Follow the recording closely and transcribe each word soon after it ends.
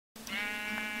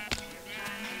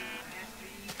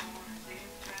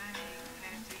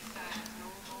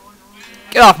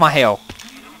Get off my hill!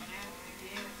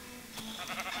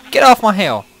 Get off my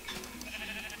hill!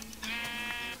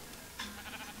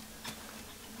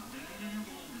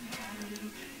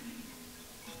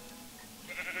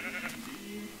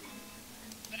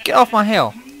 Get off my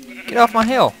hill! Get off my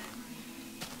hill!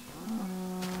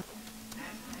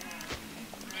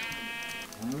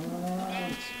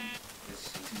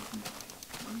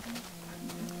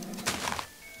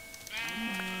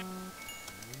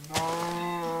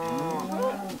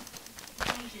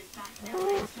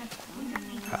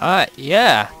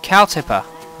 Yeah, cow tipper.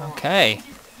 Okay.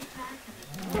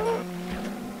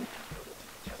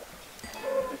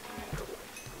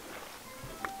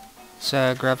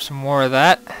 So grab some more of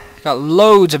that. Got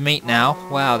loads of meat now.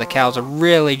 Wow, the cows are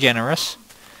really generous.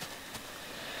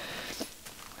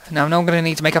 Now I'm not gonna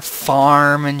need to make a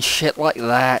farm and shit like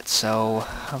that, so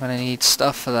I'm gonna need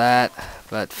stuff for that.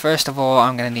 But first of all,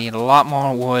 I'm gonna need a lot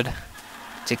more wood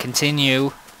to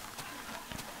continue.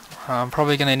 I'm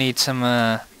probably gonna need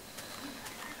some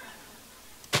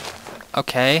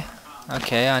okay,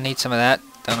 I need some of that.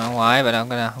 Don't know why, but I'm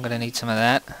gonna need some of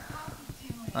that.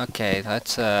 Okay,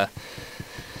 let's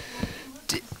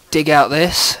dig out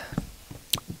this.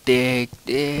 Dig.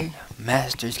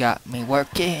 Master's got me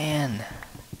working.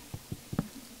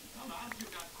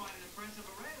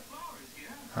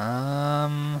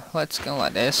 Let's go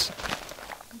like this,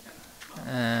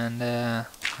 and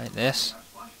like this.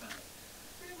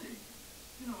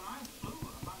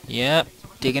 Yep,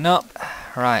 digging up.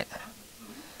 Right.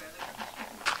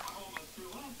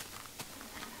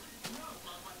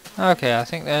 Okay, I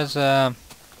think there's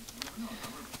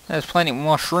plenty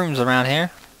more shrooms around here.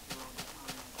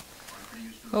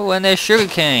 Oh, and there's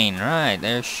sugarcane. Right,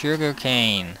 there's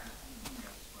sugarcane.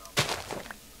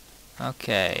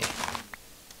 Okay.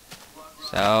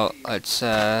 So let's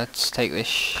take this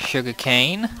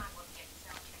sugarcane.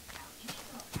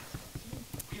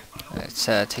 Let's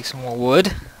take some more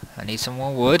wood. I need some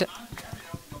more wood.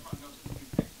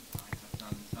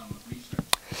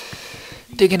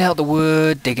 Digging out the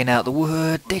wood, digging out the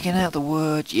wood, digging out the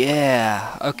wood.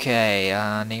 Yeah. Okay.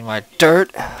 I need my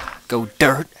dirt. Go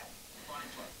dirt.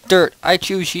 Dirt. I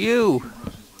choose you.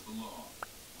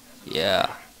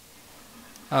 Yeah.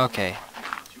 Okay.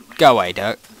 Go away,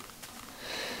 dirt.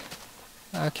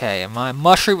 Okay, and my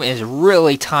mushroom is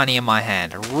really tiny in my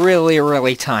hand. Really,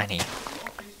 really tiny.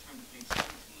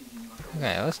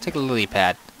 Okay, let's take a lily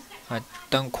pad. I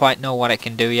don't quite know what it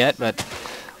can do yet, but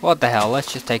what the hell,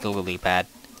 let's just take a lily pad.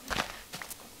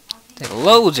 Take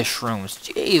loads of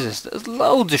shrooms. Jesus, there's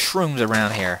loads of shrooms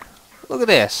around here. Look at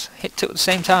this. Hit two at the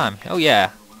same time. Oh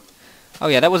yeah. Oh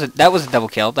yeah, that was a double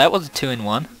kill. That was a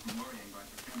 2-in-1.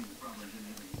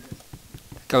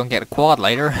 Go and get a quad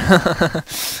later.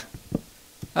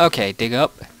 Okay, dig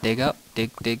up, dig up, dig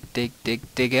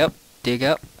up, dig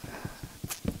up.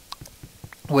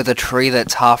 With a tree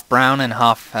that's half brown and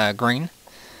half green.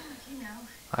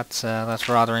 That's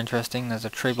rather interesting. There's a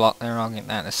tree block there. I'll get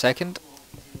that in a second.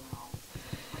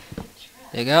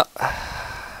 Dig up.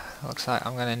 Looks like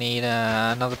I'm gonna need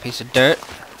another piece of dirt.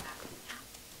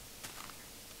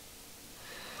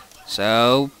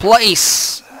 So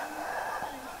place.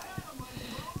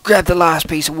 Grab the last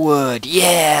piece of wood.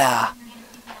 Yeah.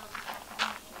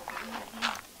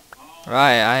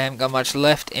 Right, I haven't got much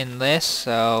left in this,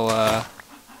 so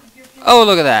oh,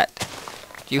 look at that!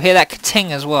 Do you hear that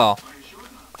ka-ting as well?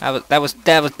 That was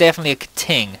definitely a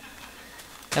ka-ting.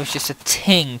 That was just a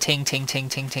ting, ting, ting, ting,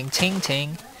 ting, ting, ting,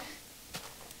 ting.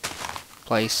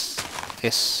 Place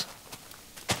this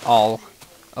all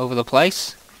over the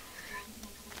place.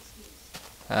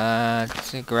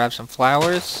 Let's grab some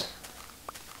flowers.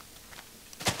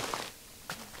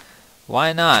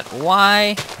 Why not?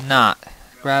 Why not?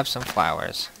 Grab some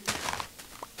flowers.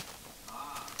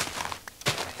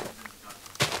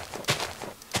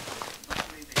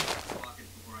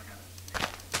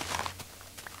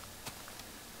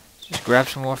 Just grab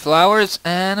some more flowers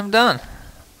and I'm done.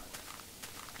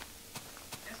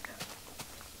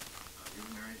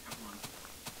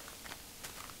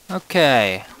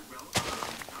 Okay.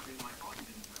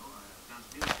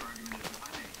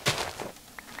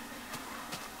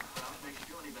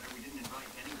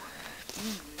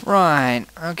 Right,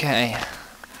 okay.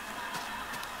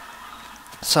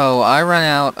 So I run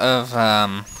out of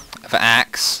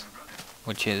axe,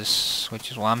 which is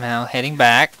why I'm now heading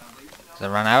back. So I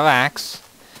run out of axe,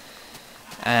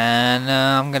 and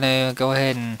I'm gonna go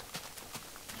ahead and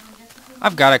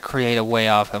I've got to create a way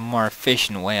up, a more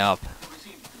efficient way up.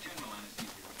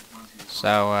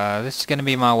 So this is gonna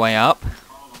be my way up.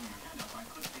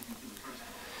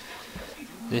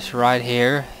 This right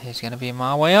here is gonna be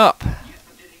my way up.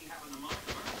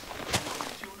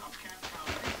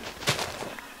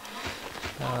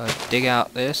 dig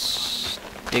out this.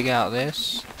 Dig out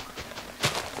this.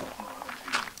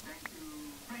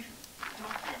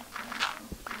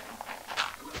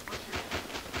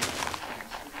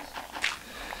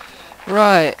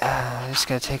 Right, this is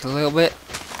gonna take a little bit.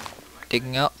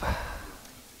 Digging up.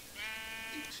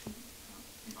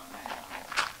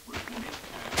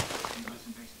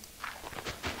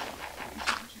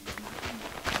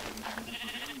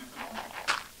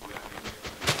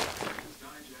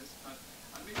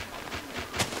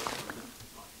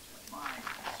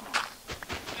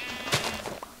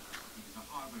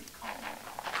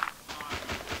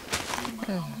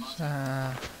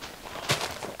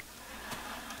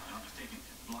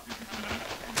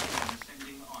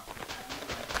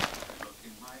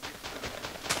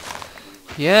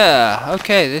 Yeah,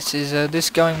 okay, this is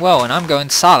going well, and I'm going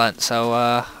silent, so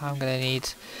I'm gonna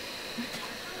need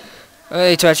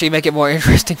to actually make it more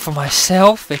interesting for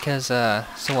myself, because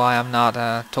that's why I'm not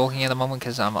talking at the moment,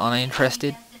 because I'm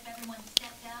uninterested,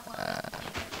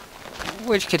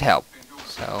 which could help.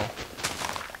 So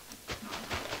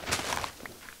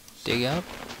dig up,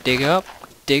 dig up,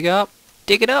 dig up,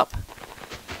 dig it up.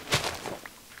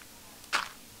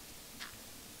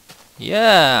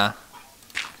 Yeah.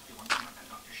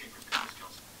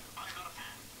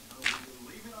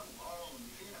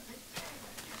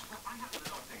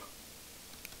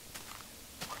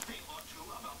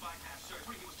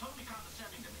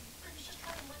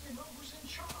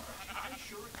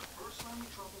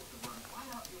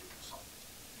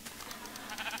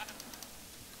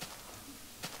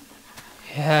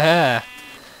 Yeah.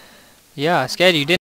 Yeah, scared you didn't.